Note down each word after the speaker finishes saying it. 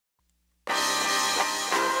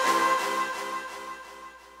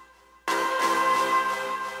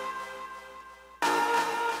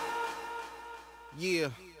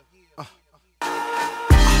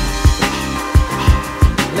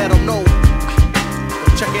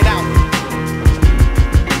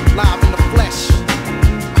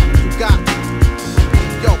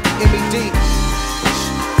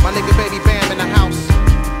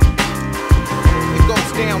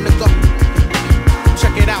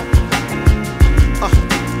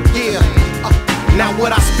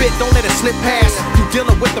spit, don't let it slip past. You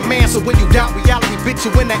dealing with the man, so when you doubt reality, bitch,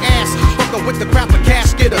 you in the ass. Fuckin' with the crap of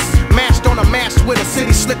cash getters. Mashed on a mash with a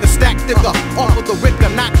city slicker, stack thicker. Off of the Ricker,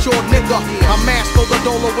 not your nigga. I mash for the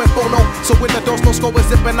Dolo and Phono, so when the doors no score is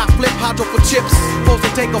zippin', I flip hydro for chips. Supposed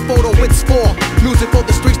to take a photo, it's for music for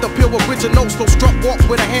the streets, the pure original. So struck walk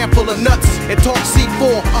with a handful of nuts and talk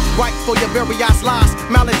C4. Right for your very eyes lies.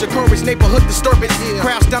 Mileage of courage, neighborhood disturbance.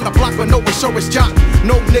 Crash down the block with no insurance jock.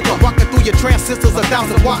 No nigga rockin' through your transistors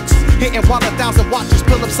 1,000 watts. Hitting while 1,000 watches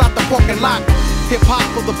pull upside the parking lot. Hip hop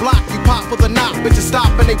for the block, you pop for the knot. Bitches stop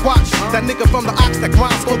and they watch. That nigga from the ox that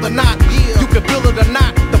grinds for the knot. You can feel it or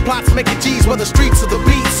not. The plot's making G's, whether streets or the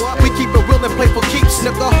beats. We keep it real and play for keeps,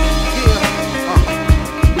 nigga.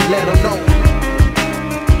 We let them know.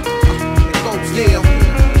 It goes, yeah.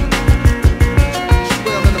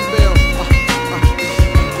 Swell in the field.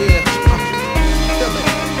 Yeah. Feel it.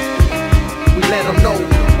 We let them know.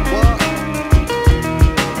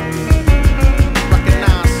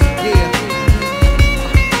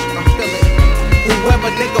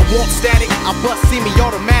 Whoever nigga wants static, I bust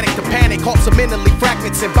semi-automatic to panic. Hearts are mentally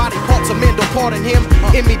fragments and body parts are mental. Pardon him,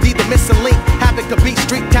 MED the missing link. Havoc to beat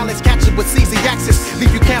street talents, catch it with CZ axis.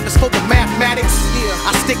 Leave you canvas for the mathematics.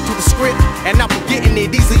 I stick to the script and I'm forgetting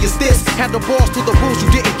it easy as this. Had the balls to the rules, you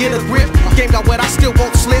didn't get a grip. Game got wet, I still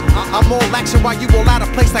won't slip. I'm all action while you all out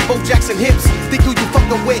of place like Bo Jackson hips. Think who you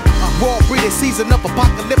fucking with? Raw breeding season of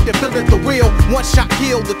apocalyptic, feeling the real. One shot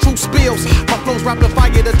kill, the truth spills. My flows rapid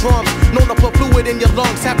fire the drums. Known to put fluid in your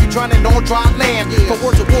lungs, have you drowning on dry land. For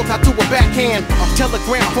words of war, tied to a backhand.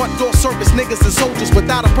 Telegram, front door service, niggas and soldiers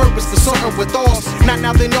without a purpose to certain with ours. Not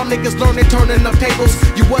now then y'all niggas learning, turning up tables.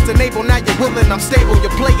 You wasn't able, now you're willing, I'm stable.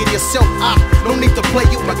 You're playing yourself, no need to play,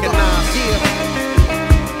 you recognize. Yeah,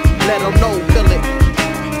 let them know, feel it.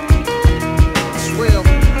 It's real.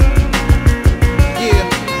 Yeah,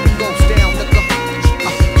 goes down, nigga.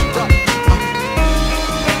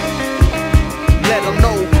 Let them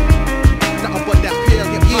know. Nothing but that pill,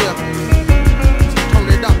 yeah. Turn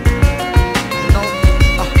it up, you know.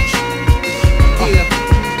 Yeah.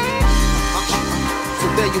 So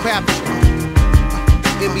there you have it.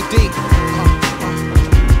 MED.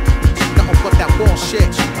 Nothing but that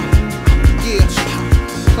bullshit. Yeah.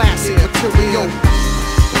 Classic material.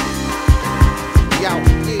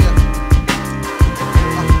 Yo.